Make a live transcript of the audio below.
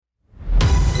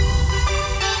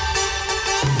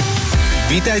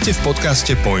Vítajte v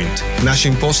podcaste Point.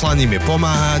 Naším poslaním je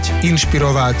pomáhať,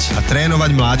 inšpirovať a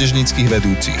trénovať mládežníckych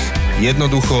vedúcich.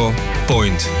 Jednoducho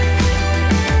Point.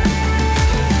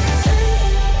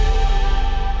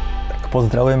 Tak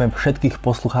pozdravujeme všetkých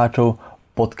poslucháčov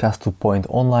podcastu Point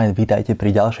Online. Vítajte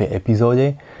pri ďalšej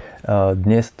epizóde.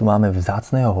 Dnes tu máme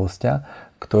vzácneho hostia,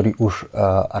 ktorý už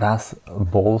raz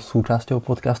bol súčasťou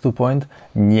podcastu Point.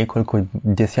 Niekoľko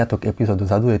desiatok epizód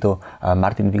dozadu. Je to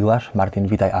Martin Viglaš. Martin,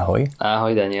 vítaj, ahoj.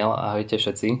 Ahoj Daniel, ahojte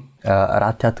všetci.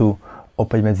 Rád ťa tu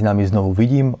opäť medzi nami znovu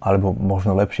vidím, alebo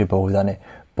možno lepšie povedané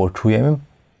počujem.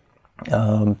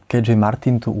 Keďže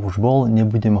Martin tu už bol,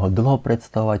 nebudem ho dlho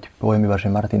predstavovať. Poviem iba, že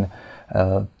Martin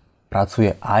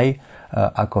pracuje aj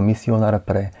ako misionár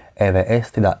pre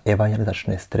EVS, teda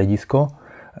Evangelizačné stredisko,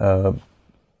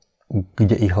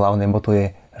 kde ich hlavné motto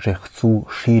je, že chcú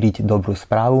šíriť dobrú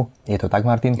správu. Je to tak,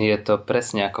 Martin? Je to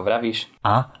presne ako vravíš.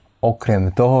 A okrem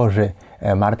toho, že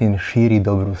Martin šíri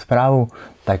dobrú správu,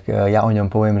 tak ja o ňom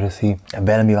poviem, že si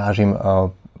veľmi vážim,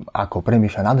 ako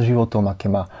premýšľa nad životom, aké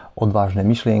má odvážne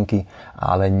myšlienky,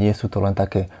 ale nie sú to len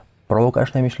také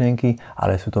provokačné myšlienky,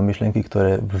 ale sú to myšlienky,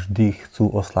 ktoré vždy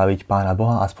chcú osláviť Pána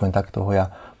Boha, aspoň tak toho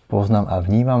ja poznám a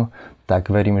vnímam.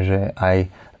 Tak verím, že aj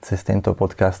cez tento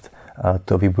podcast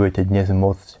to vy budete dnes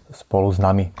môcť spolu s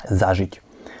nami zažiť.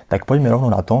 Tak poďme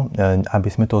rovno na to, aby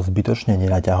sme to zbytočne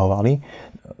nenaťahovali.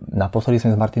 Naposledy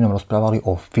sme s Martinom rozprávali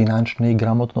o finančnej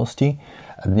gramotnosti.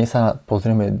 Dnes sa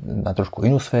pozrieme na trošku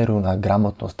inú sféru, na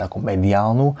gramotnosť takú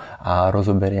mediálnu a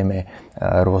rozoberieme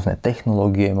rôzne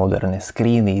technológie, moderné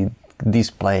skríny,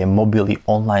 displeje, mobily,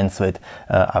 online svet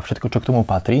a všetko, čo k tomu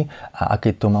patrí a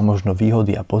aké to má možno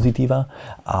výhody a pozitíva,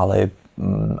 ale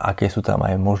aké sú tam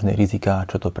aj možné riziká,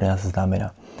 čo to pre nás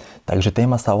znamená. Takže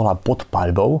téma sa volá Pod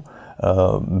paľbou,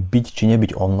 byť či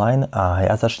nebyť online, a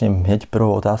ja začnem hneď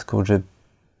prvou otázkou, že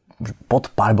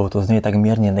pod paľbou to znie tak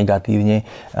mierne negatívne,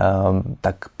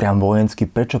 tak priam vojensky.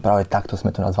 Prečo práve takto sme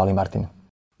to nazvali, Martin?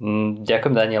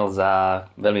 Ďakujem, Daniel, za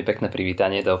veľmi pekné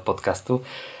privítanie do podcastu.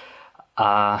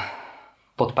 A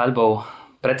pod paľbou,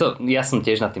 preto ja som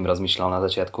tiež nad tým rozmýšľal na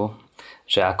začiatku,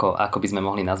 že ako by sme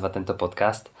mohli nazvať tento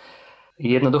podcast.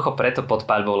 Jednoducho preto pod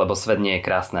paľbou, lebo svet nie je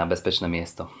krásne a bezpečné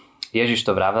miesto. Ježiš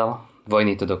to vravel,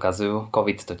 vojny to dokazujú,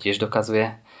 COVID to tiež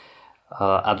dokazuje.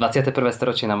 A 21.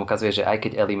 storočie nám ukazuje, že aj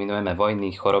keď eliminujeme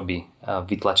vojny, choroby,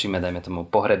 vytlačíme, dajme tomu,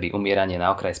 pohreby, umieranie na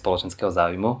okraj spoločenského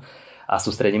záujmu a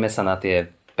sústredíme sa na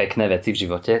tie pekné veci v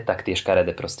živote, tak tie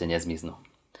škaredé proste nezmiznú.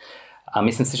 A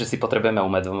myslím si, že si potrebujeme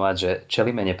uvedomovať, že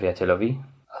čelíme nepriateľovi,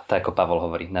 tak ako Pavol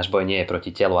hovorí, náš boj nie je proti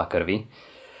telu a krvi.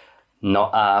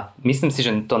 No a myslím si, že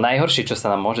to najhoršie, čo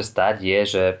sa nám môže stať, je,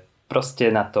 že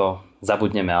proste na to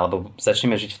zabudneme alebo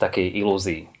začneme žiť v takej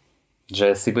ilúzii.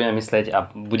 Že si budeme myslieť a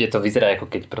bude to vyzerať, ako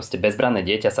keď proste bezbranné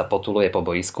dieťa sa potuluje po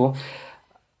boisku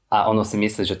a ono si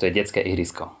myslí, že to je detské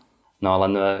ihrisko. No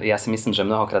len ja si myslím, že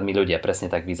mnohokrát my ľudia presne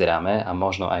tak vyzeráme a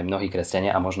možno aj mnohí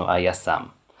kresťania a možno aj ja sám.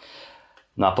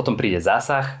 No a potom príde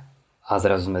zásah a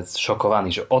zrazu sme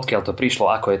šokovaní, že odkiaľ to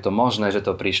prišlo, ako je to možné, že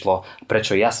to prišlo,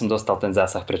 prečo ja som dostal ten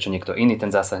zásah, prečo niekto iný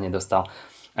ten zásah nedostal.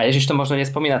 A Ježiš to možno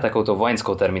nespomína takouto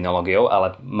vojenskou terminológiou,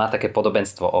 ale má také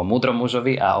podobenstvo o múdrom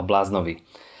mužovi a o bláznovi.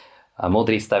 A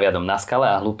múdry stavia dom na skale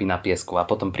a hlúpy na piesku a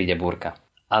potom príde búrka.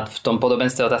 A v tom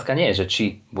podobenstve otázka nie je, že či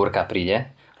búrka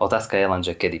príde, otázka je len,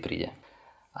 že kedy príde.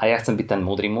 A ja chcem byť ten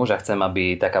múdry muž a chcem,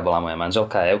 aby taká bola moja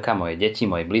manželka, Evka, moje deti,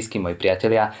 moji blízky, moji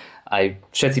priatelia. Aj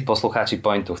všetci poslucháči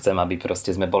Pointu chcem, aby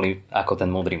proste sme boli ako ten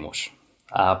múdry muž.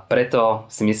 A preto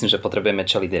si myslím, že potrebujeme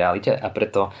čeliť realite a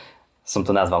preto som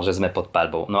to nazval, že sme pod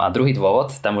paľbou. No a druhý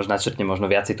dôvod, tam už načrtne možno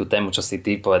viac tú tému, čo si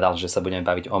ty povedal, že sa budeme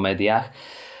baviť o médiách.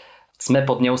 Sme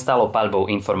pod neustálou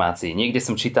paľbou informácií. Niekde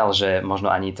som čítal, že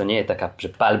možno ani to nie je taká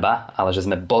že paľba, ale že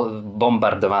sme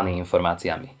bombardovaní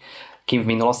informáciami. Kým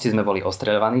v minulosti sme boli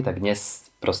ostreľovaní, tak dnes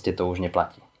proste to už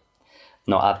neplatí.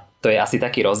 No a to je asi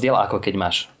taký rozdiel, ako keď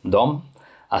máš dom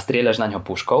a strieľaš na ňo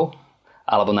puškou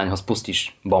alebo na ňo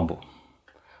spustíš bombu.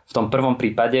 V tom prvom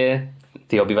prípade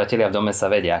tí obyvatelia v dome sa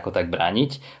vedia ako tak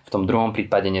brániť, v tom druhom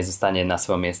prípade nezostane na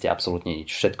svojom mieste absolútne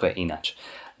nič, všetko je inač.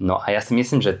 No a ja si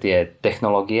myslím, že tie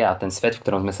technológie a ten svet, v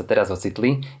ktorom sme sa teraz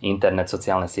ocitli, internet,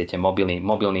 sociálne siete,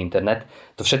 mobilný internet,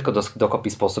 to všetko dokopy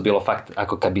spôsobilo fakt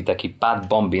ako keby taký pád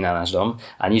bomby na náš dom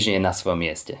a nič nie je na svojom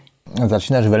mieste.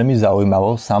 Začínaš veľmi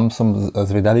zaujímavo, sám som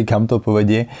zvedavý, kam to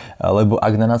povedie, lebo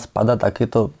ak na nás padá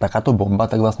takáto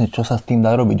bomba, tak vlastne čo sa s tým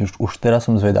dá robiť? Už teraz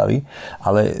som zvedavý,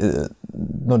 ale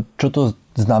no, čo to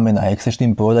znamená? Jak chceš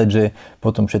tým povedať, že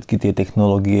potom všetky tie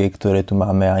technológie, ktoré tu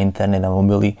máme a internet a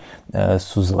mobily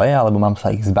sú zlé, alebo mám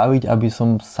sa ich zbaviť, aby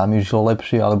som sami žil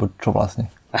lepšie, alebo čo vlastne?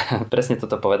 Presne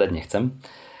toto povedať nechcem.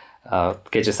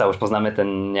 Keďže sa už poznáme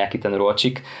nejaký ten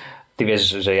rôčik, ty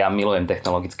vieš, že ja milujem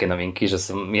technologické novinky, že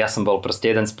ja som bol proste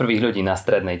jeden z prvých ľudí na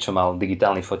strednej, čo mal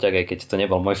digitálny foťak, aj keď to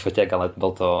nebol môj foťak, ale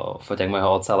bol to foťak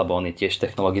môjho otca, lebo on je tiež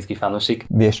technologický fanúšik.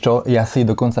 Vieš čo, ja si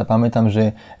dokonca pamätám,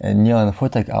 že nielen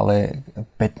foťak, ale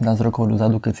 15 rokov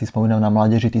dozadu, keď si spomínal na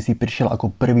mládeži, ty si prišiel ako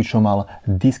prvý, čo mal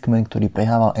Discman, ktorý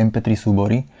prehrával MP3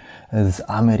 súbory z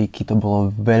Ameriky. To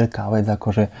bolo veľká vec,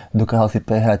 akože dokázal si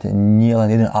prehrať nielen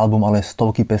jeden album, ale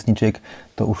stovky pesničiek.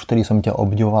 To už vtedy som ťa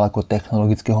obdivoval ako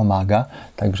technologického mága,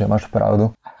 takže máš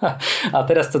pravdu. A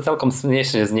teraz to celkom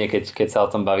smiešne znie, keď sa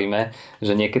o tom bavíme,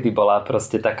 že niekedy bola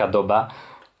proste taká doba,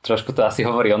 trošku to asi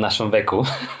hovorí o našom veku,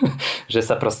 že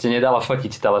sa proste nedalo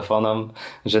fotiť telefónom,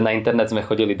 že na internet sme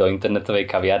chodili do internetovej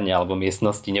kaviarne alebo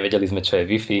miestnosti, nevedeli sme, čo je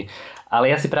Wi-Fi. Ale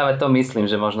ja si práve to myslím,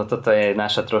 že možno toto je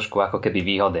naša trošku ako keby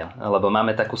výhoda, lebo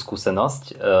máme takú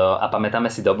skúsenosť a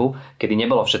pamätáme si dobu, kedy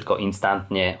nebolo všetko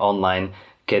instantne online,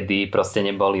 kedy proste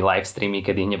neboli live streamy,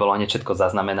 kedy nebolo hneď všetko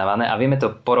zaznamenávané a vieme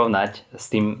to porovnať s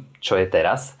tým, čo je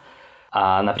teraz.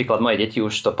 A napríklad moje deti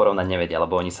už to porovnať nevedia,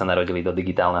 lebo oni sa narodili do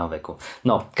digitálneho veku.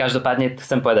 No, každopádne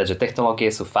chcem povedať, že technológie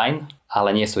sú fajn,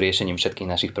 ale nie sú riešením všetkých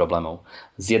našich problémov.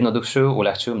 Zjednodušujú,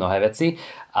 uľahčujú mnohé veci,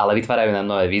 ale vytvárajú nám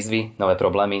nové výzvy, nové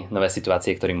problémy, nové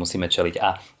situácie, ktorým musíme čeliť.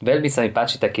 A veľmi sa mi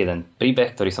páči taký jeden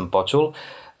príbeh, ktorý som počul.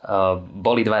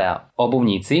 Boli dvaja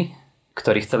obuvníci,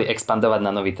 ktorí chceli expandovať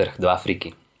na nový trh do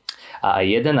Afriky. A aj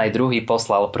jeden, aj druhý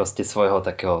poslal proste svojho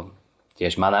takého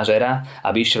tiež manažéra,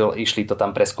 aby išli to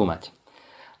tam preskúmať.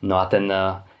 No a ten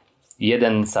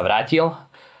jeden sa vrátil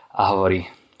a hovorí: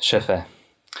 šéfe,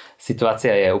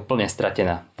 situácia je úplne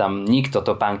stratená. Tam nikto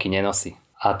topánky nenosí.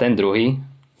 A ten druhý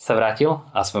sa vrátil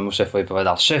a svojmu šéfovi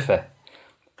povedal: šéfe,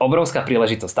 obrovská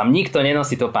príležitosť, tam nikto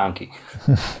nenosí topánky.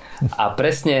 A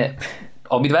presne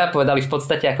obidvaja povedali v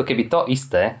podstate ako keby to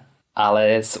isté,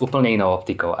 ale s úplne inou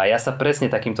optikou. A ja sa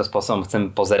presne takýmto spôsobom chcem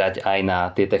pozerať aj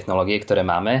na tie technológie, ktoré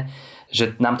máme,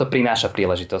 že nám to prináša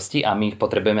príležitosti a my ich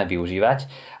potrebujeme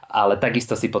využívať, ale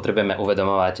takisto si potrebujeme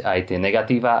uvedomovať aj tie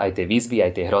negatíva, aj tie výzvy,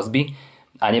 aj tie hrozby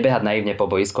a nebehať naivne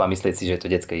po boisku a myslieť si, že je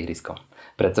to detské ihrisko.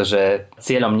 Pretože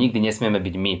cieľom nikdy nesmieme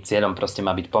byť my, cieľom proste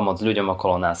má byť pomoc ľuďom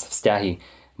okolo nás, vzťahy,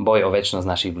 boj o večnosť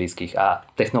našich blízkych a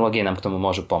technológie nám k tomu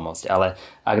môžu pomôcť, ale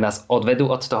ak nás odvedú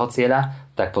od toho cieľa,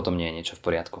 tak potom nie je niečo v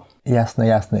poriadku. Jasné,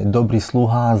 dobrý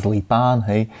sluha, zlý pán,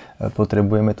 hej,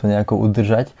 potrebujeme to nejako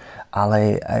udržať,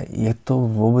 ale je to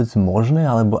vôbec možné,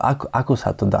 alebo ako sa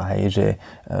to dá, hej, že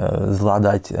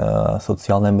zvládať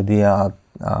sociálne médiá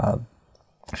a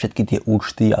všetky tie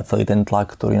účty a celý ten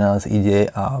tlak, ktorý na nás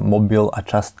ide a mobil a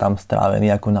čas tam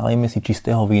strávený, ako nalejme si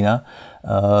čistého vína.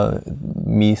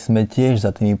 My sme tiež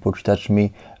za tými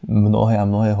počítačmi mnohé a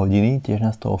mnohé hodiny, tiež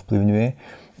nás to ovplyvňuje.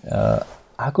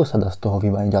 Ako sa dá z toho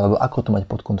vymaniť, alebo ako to mať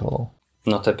pod kontrolou?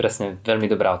 No to je presne veľmi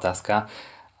dobrá otázka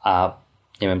a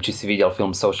neviem, či si videl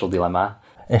film Social Dilemma.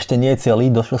 Ešte nie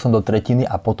celý, došiel som do tretiny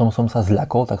a potom som sa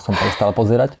zľakol, tak som prestal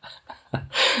pozerať.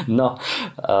 No,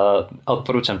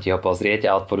 odporúčam ti ho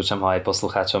pozrieť a odporúčam ho aj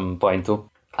poslucháčom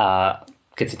Pointu. A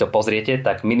keď si to pozriete,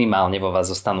 tak minimálne vo vás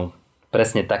zostanú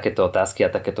presne takéto otázky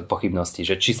a takéto pochybnosti,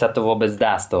 že či sa to vôbec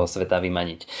dá z toho sveta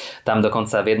vymaniť. Tam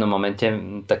dokonca v jednom momente,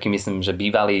 taký myslím, že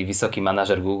bývalý vysoký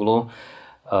manažer Google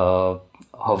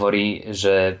hovorí,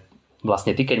 že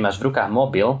vlastne ty, keď máš v rukách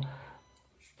mobil,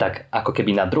 tak ako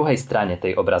keby na druhej strane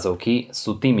tej obrazovky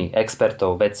sú týmy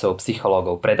expertov, vedcov,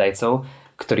 psychológov, predajcov,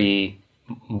 ktorí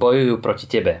bojujú proti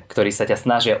tebe, ktorí sa ťa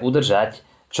snažia udržať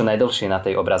čo najdlhšie na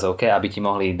tej obrazovke, aby ti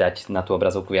mohli dať na tú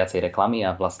obrazovku viacej reklamy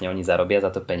a vlastne oni zarobia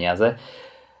za to peniaze.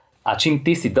 A čím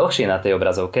ty si dlhšie na tej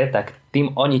obrazovke, tak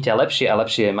tým oni ťa lepšie a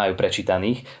lepšie majú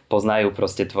prečítaných, poznajú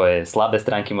proste tvoje slabé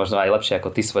stránky, možno aj lepšie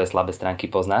ako ty svoje slabé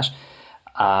stránky poznáš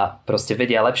a proste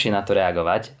vedia lepšie na to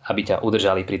reagovať, aby ťa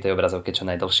udržali pri tej obrazovke čo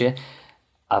najdlhšie.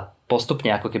 A postupne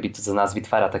ako keby to za nás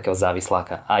vytvára takého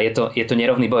závisláka. A je to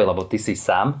nerovný boj, lebo ty si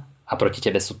sám a proti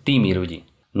tebe sú týmy ľudí.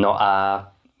 No a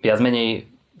viac menej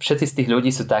všetci z tých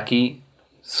ľudí sú takí,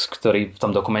 ktorí v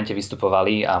tom dokumente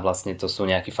vystupovali a vlastne to sú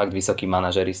nejakí fakt vysokí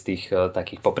manažeri z tých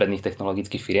takých popredných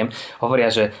technologických firiem.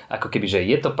 Hovoria, že ako keby, že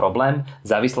je to problém,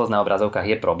 závislosť na obrazovkách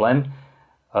je problém.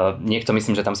 Niekto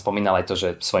myslím, že tam spomínal aj to, že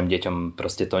svojim deťom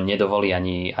proste to nedovolí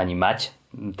ani mať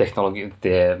technológie,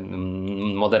 tie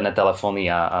moderné telefóny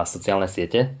a sociálne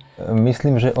siete.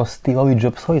 Myslím, že o Steveovi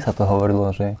Jobsovi sa to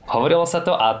hovorilo, že? Hovorilo sa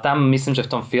to a tam myslím, že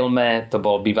v tom filme to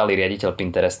bol bývalý riaditeľ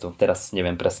Pinterestu. Teraz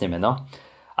neviem presne meno.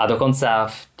 A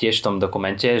dokonca tiež v tom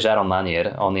dokumente Jaron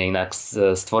Lanier, on je inak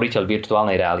stvoriteľ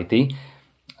virtuálnej reality,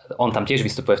 on tam tiež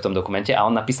vystupuje v tom dokumente a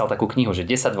on napísal takú knihu, že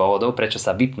 10 dôvodov, prečo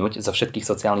sa vypnúť zo všetkých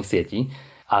sociálnych sietí.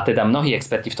 A teda mnohí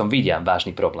experti v tom vidia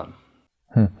vážny problém.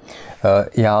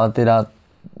 Ja teda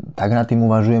tak nad tým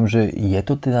uvažujem, že je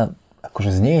to teda,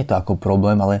 akože znie je to ako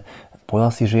problém, ale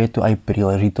povedal si, že je to aj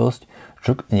príležitosť.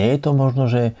 Čo, nie je to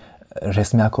možno, že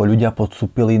sme ako ľudia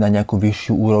podstúpili na nejakú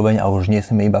vyššiu úroveň a už nie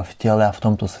sme iba v tele a v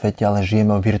tomto svete, ale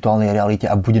žijeme v virtuálnej realite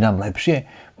a bude nám lepšie?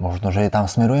 Možno, že tam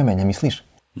smerujeme, nemyslíš?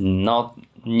 No,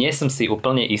 nie som si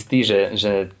úplne istý,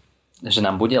 že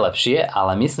nám bude lepšie,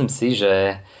 ale myslím si,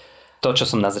 že to, čo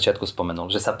som na začiatku spomenul,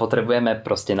 že sa potrebujeme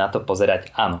proste na to pozerať,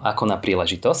 áno, ako na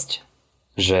príležitosť,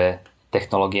 že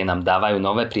technológie nám dávajú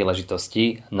nové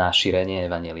príležitosti na šírenie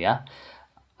evanjelia,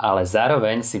 ale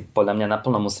zároveň si podľa mňa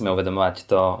naplno musíme uvedomovať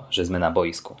to, že sme na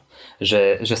boisku.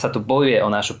 Že sa tu bojuje o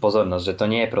našu pozornosť, že to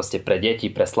nie je proste pre deti,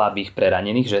 pre slabých, pre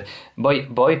ranených, že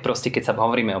boj proste, keď sa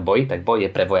hovoríme o boji, tak boj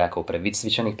je pre vojakov, pre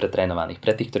vycvičených, pre trénovaných,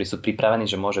 pre tých, ktorí sú pripravení,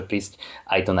 že môže prísť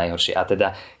aj to najhoršie. A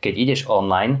teda, keď ideš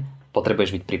online,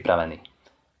 potrebuješ byť pripravený.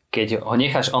 Keď ho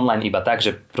necháš online iba tak,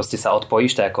 že proste sa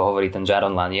odpojíš, tak ako hovorí ten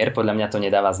Jaron Lanier, podľa mňa to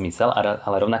nedáva zmysel,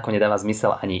 ale rovnako nedáva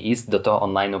zmysel ani ísť do toho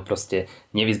online proste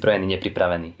nevyzbrojený,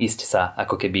 nepripravený. Ísť sa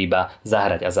ako keby iba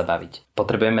zahrať a zabaviť.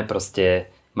 Potrebujeme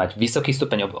proste mať vysoký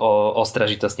stupeň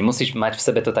ostražitosti. Musíš mať v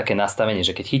sebe to také nastavenie,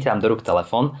 že keď chytám do rúk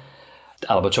telefón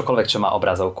alebo čokoľvek, čo má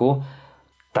obrazovku,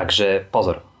 takže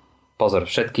pozor,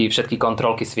 všetky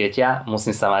kontrolky svietia,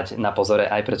 musím sa mať na pozore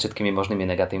aj pred všetkými možnými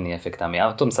negatívnymi efektami. A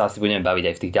o tom sa asi budeme baviť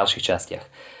aj v tých ďalších častiach.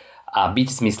 A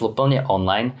byť zmysluplne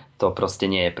online, to proste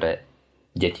nie je pre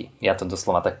deti. Ja to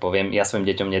doslova tak poviem. Ja svojim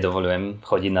deťom nedovoľujem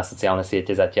chodiť na sociálne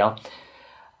siete zatiaľ.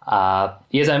 A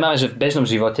je zaujímavé, že v bežnom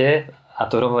živote, a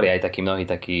to hovoria aj takí mnohí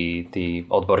tí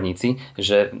odborníci,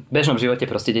 že v bežnom živote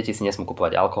proste deti si nesmú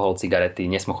kupovať alkohol, cigarety,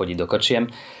 nesmú chodiť do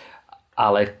krčiem,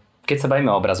 ale keď sa bavíme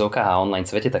o obrazovkách a online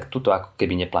svete, tak tuto ako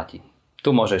keby neplatí.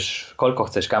 Tu môžeš, koľko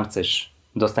chceš, kam chceš,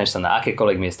 dostaneš sa na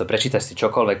akékoľvek miesto, prečítaš si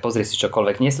čokoľvek, pozrieš si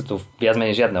čokoľvek, nie sú tu viac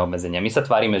menej žiadne obmedzenia. My sa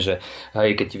tvárime, že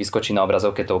hej, keď ti vyskočí na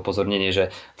obrazovke to upozornenie,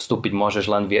 že vstúpiť môžeš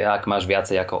len ak máš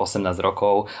viacej ako 18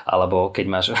 rokov, alebo keď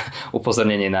máš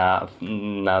upozornenie na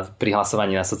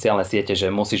prihlasovanie na sociálne siete,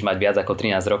 že musíš mať viac ako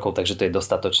 13 rokov, takže to je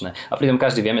dostatočné. A pritom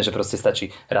každý vieme, že proste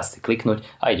stačí raz si kliknúť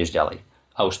a ideš ďalej.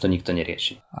 A už to nikto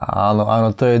nerieši.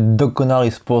 Áno, to je dokonalý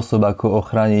spôsob, ako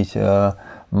ochrániť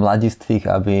mladistvých,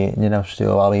 aby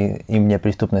nenavštevovali im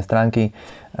neprístupné stránky.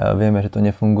 Vieme, že to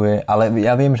nefunguje, ale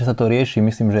ja viem, že sa to rieši.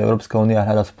 Myslím, že Európska únia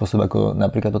hľadá spôsob, ako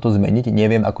napríklad toto zmeniť.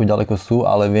 Neviem, ako ďaleko sú,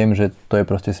 ale viem, že to je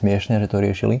proste smiešné, že to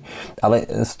riešili. Ale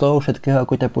z toho všetkého,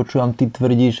 ako ťa počúvam, ty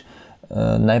tvrdíš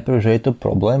najprv, že je to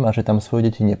problém a že tam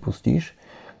svoje deti nepustíš,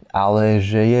 ale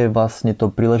že je vlastne to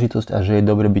príležitosť a že je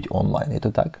dobre byť online. Je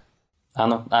to tak?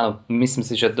 Áno, myslím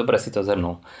si, že dobre si to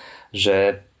zhrnul.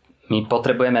 Že my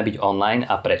potrebujeme byť online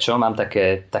a prečo? Mám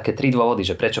také 3 dôvody,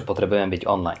 že prečo potrebujeme byť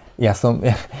online. Ja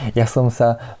som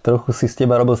sa trochu si z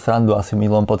teba robil srandu asi v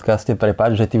minulom podcaste,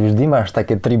 prepáč, že ty vždy máš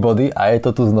také 3 body a je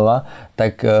to tu znova,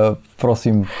 tak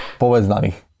prosím, povedz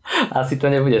nám ich. Asi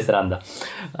to nebude sranda.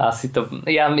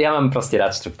 Ja mám proste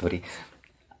rád štruktúry.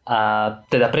 A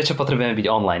teda prečo potrebujeme byť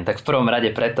online? Tak v prvom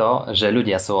rade preto, že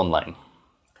ľudia sú online.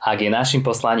 Ak je našim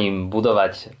poslaním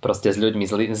budovať proste s ľuďmi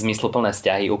zmysluplné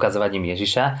vzťahy, ukazovať im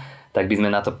Ježiša, tak by sme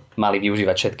na to mali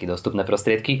využívať všetky dostupné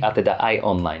prostriedky a teda aj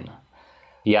online.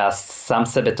 Ja sám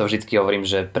sebe to vždycky hovorím,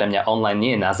 že pre mňa online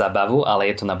nie je na zábavu, ale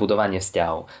je to na budovanie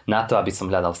vzťahov. Na to, aby som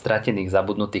hľadal stratených,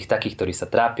 zabudnutých, takých, ktorí sa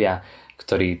trápia,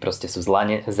 ktorí proste sú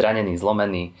zranení,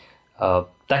 zlomení.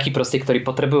 Takí proste, ktorí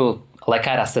potrebujú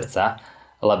lekára srdca,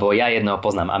 lebo ja jedného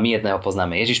poznám a my jedného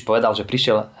poznáme. Ježiš povedal, že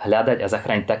prišiel hľadať a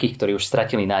zachrániť takých, ktorí už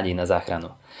stratili nádej na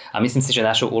záchranu. A myslím si, že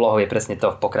našou úlohou je presne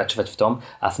to, pokračovať v tom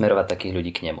a smerovať takých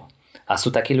ľudí k nemu. A sú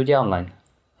takí ľudia online?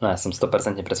 No ja som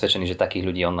 100% presvedčený, že takých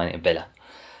ľudí online je veľa.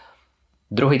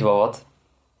 Druhý dôvod,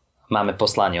 máme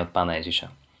poslanie od Pána Ježiša.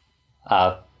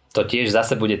 A to tiež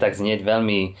zase bude tak znieť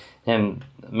veľmi, neviem,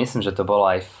 myslím, že to bolo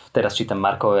aj teraz čítam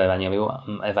Markovo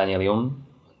evanjelium,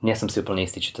 nie som si úplne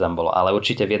istý, či to tam bolo, ale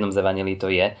určite v jednom z evanjelí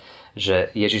to je, že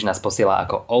Ježiš nás posiela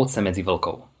ako ovce medzi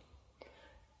vlkov.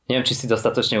 Neviem, či si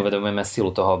dostatočne uvedomujeme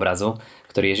silu toho obrazu,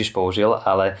 ktorý Ježiš použil,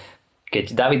 ale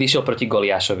keď Dávid išiel proti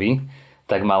Goliášovi,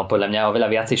 tak mal podľa mňa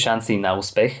oveľa viacej šancí na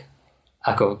úspech,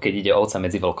 ako keď ide ovca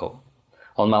medzi vlkov.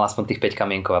 On mal aspoň tých 5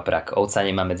 kamienkov a prak. Ovca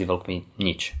nemá medzi vlkmi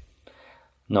nič.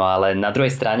 No ale na druhej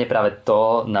strane práve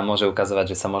to nám môže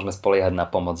ukazovať, že sa môžeme spoliehať na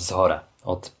pomoc zhora.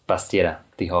 Od pastiera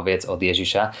tých oviec, od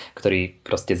Ježiša, ktorý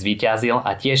proste zvíťazil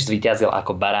a tiež zvíťazil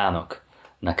ako baránok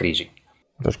na kríži.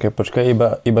 Počkaj,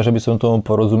 iba že by som tomu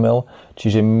porozumel.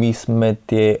 Čiže my sme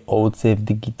tie ovce v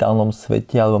digitálnom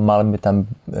svete, alebo mali by tam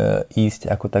ísť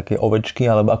ako také ovečky,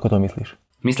 alebo ako to myslíš?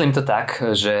 Myslím to tak,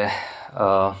 že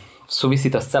súvisí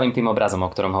to s celým tým obrazom,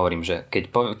 o ktorom hovorím, že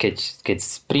keď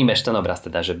príjmeš ten obraz,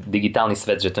 teda, že digitálny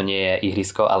svet, že to nie je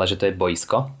ihrisko, ale že to je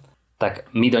boisko, tak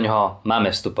my do ňoho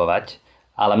máme vstupovať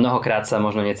ale mnohokrát sa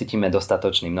možno necítime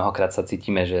dostatoční, mnohokrát sa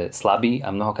cítime, že slabí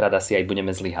a mnohokrát asi aj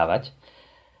budeme zlyhávať.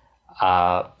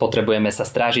 A potrebujeme sa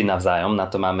strážiť navzájom, na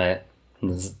to máme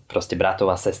proste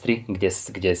bratov a sestry,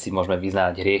 kde si môžeme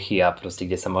vyznávať hriechy a proste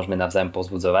kde sa môžeme navzájom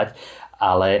povzbudzovať,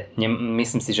 ale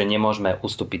myslím si, že nemôžeme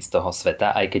ustúpiť z toho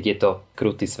sveta, aj keď je to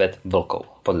krutý svet vlkov,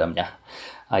 podľa mňa,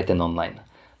 aj ten online.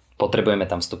 Potrebujeme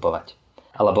tam vstupovať.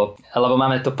 Lebo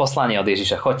máme to poslanie od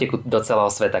Ježiša, choďte do celého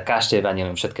sveta, kážte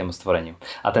evanjelium všetkému stvoreniu.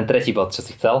 A ten tretí bod, čo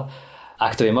si chcel,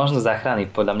 ak to je možnosť záchrany,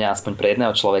 podľa mňa aspoň pre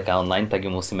jedného človeka online, tak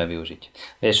ju musíme využiť.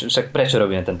 Vieš, však prečo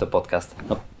robíme tento podcast?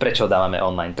 No prečo dávame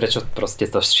online? Prečo proste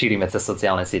to šírime cez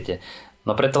sociálne siete?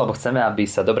 No preto, lebo chceme, aby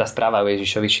sa dobrá správa o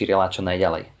Ježišovi šírila čo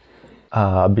najďalej.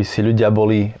 A aby si ľudia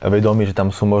boli vedomí, že tam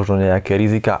sú možno nejaké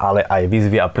rizika, ale aj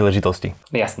výzvy a príležitosti.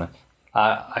 Jasné.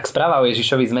 A ak správa o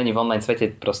Ježišovi zmení v online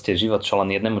svete proste život čo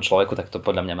len jednému človeku, tak to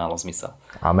podľa mňa malo zmysel.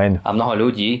 Amen. A mnoho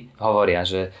ľudí hovoria,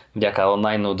 že vďaka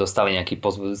online dostali nejaký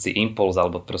povzbudzujúci impuls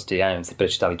alebo proste, ja neviem, si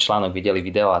prečítali článok, videli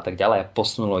video a tak ďalej a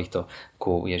posunulo ich to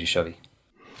ku Ježišovi.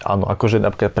 Áno, akože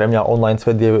napríklad pre mňa online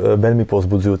svet je veľmi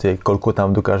povzbudzujúci, koľko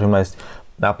tam dokážem nájsť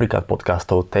napríklad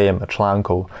podcastov, tém,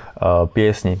 článkov,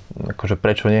 piesní. Akože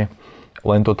prečo nie?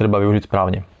 Len to treba využiť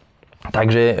správne.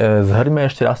 Takže zhrňme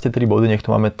ešte raz tie 3 body, nech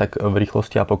to máme tak v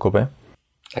rýchlosti a pokope.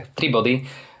 Tak 3 body,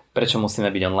 prečo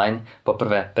musíme byť online. Po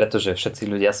prvé, pretože všetci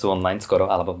ľudia sú online skoro,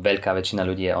 alebo veľká väčšina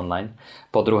ľudí je online.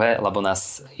 Po druhé, lebo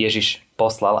nás Ježiš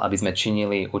poslal, aby sme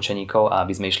činili učeníkov a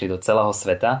aby sme išli do celého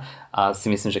sveta. A si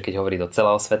myslím, že keď hovorí do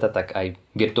celého sveta, tak aj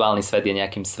virtuálny svet je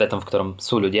nejakým svetom, v ktorom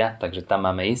sú ľudia, takže tam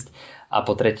máme ísť. A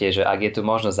po tretie, že ak je tu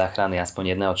možnosť záchrany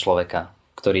aspoň jedného človeka,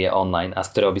 ktorý je online a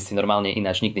z ktorého by si normálne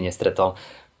ináč nikdy nestretol,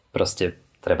 proste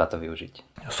treba to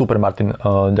využiť. Super, Martin,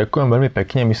 ďakujem veľmi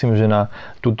pekne. Myslím, že na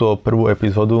túto prvú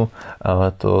epizódu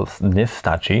to dnes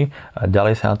stačí.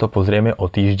 Ďalej sa na to pozrieme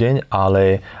o týždeň,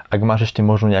 ale ak máš ešte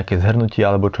možno nejaké zhrnutie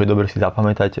alebo čo je dobre si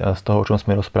zapamätať z toho, o čom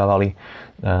sme rozprávali,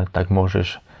 tak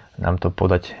môžeš nám to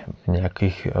podať v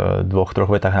nejakých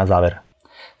 2-3 vetách na záver.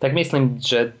 Tak myslím,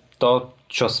 že to,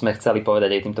 čo sme chceli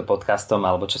povedať aj týmto podcastom,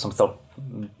 alebo čo som chcel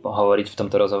hovoriť v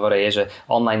tomto rozhovore, je, že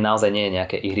online naozaj nie je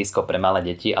nejaké ihrisko pre malé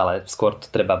deti, ale skôr to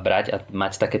treba brať a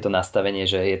mať takéto nastavenie,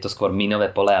 že je to skôr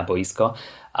minové pole a boisko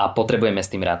a potrebujeme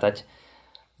s tým rátať.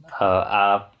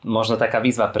 A možno taká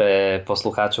výzva pre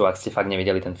poslucháčov, ak ste fakt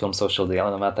nevideli ten film Social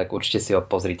Dilemma, tak určite si ho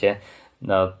pozrite.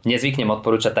 No, nezvyknem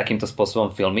odporúčať takýmto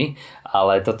spôsobom filmy,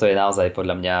 ale toto je naozaj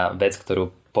podľa mňa vec,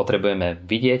 ktorú potrebujeme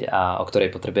vidieť a o ktorej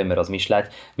potrebujeme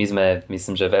rozmýšľať. My sme,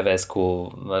 myslím, že v VVS-ku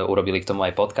urobili k tomu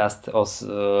aj podcast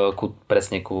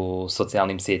presne ku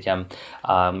sociálnym sieťam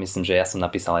a myslím, že ja som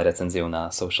napísal aj recenziu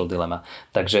na Social Dilemma.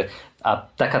 Takže a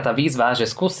taká tá výzva, že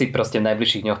skúsi proste v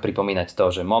najbližších dňoch pripomínať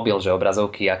to, že mobil, že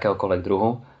obrazovky akéhokoľvek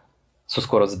druhu sú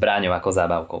skôr zbraňou ako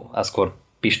zábavkou a skôr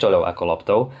pištoľou ako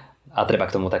loptou a treba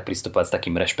k tomu tak pristupovať s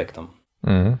takým rešpektom.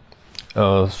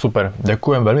 Super,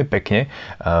 ďakujem veľmi pekne.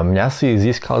 Mňa si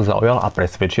získal, zaujal a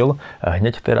presvedčil.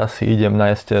 Hneď teraz si idem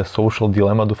nájsť Social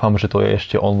Dilemma, dúfam, že to je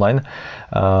ešte online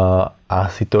a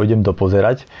si to idem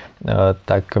dopozerať.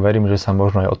 Tak verím, že sa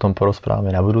možno aj o tom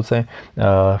porozprávame na budúce.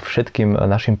 Všetkým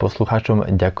našim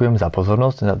poslucháčom ďakujem za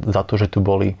pozornosť, za to, že tu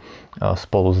boli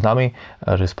spolu s nami,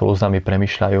 že spolu s nami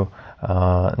premýšľajú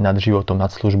nad životom, nad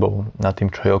službou, nad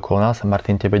tým, čo je okolo nás.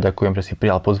 Martin, tebe ďakujem, že si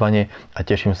prijal pozvanie a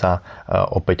teším sa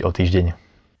opäť o týždeň.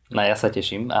 No ja sa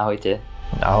teším. Ahojte.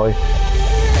 Ahoj.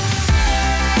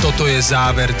 Toto je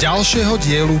záver ďalšieho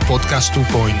dielu podcastu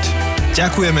Point.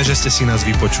 Ďakujeme, že ste si nás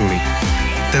vypočuli.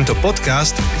 Tento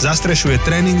podcast zastrešuje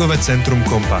tréningové centrum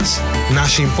Kompas.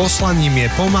 Naším poslaním je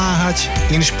pomáhať,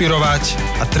 inšpirovať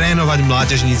a trénovať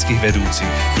mládežníckych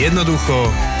vedúcich. Jednoducho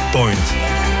Point.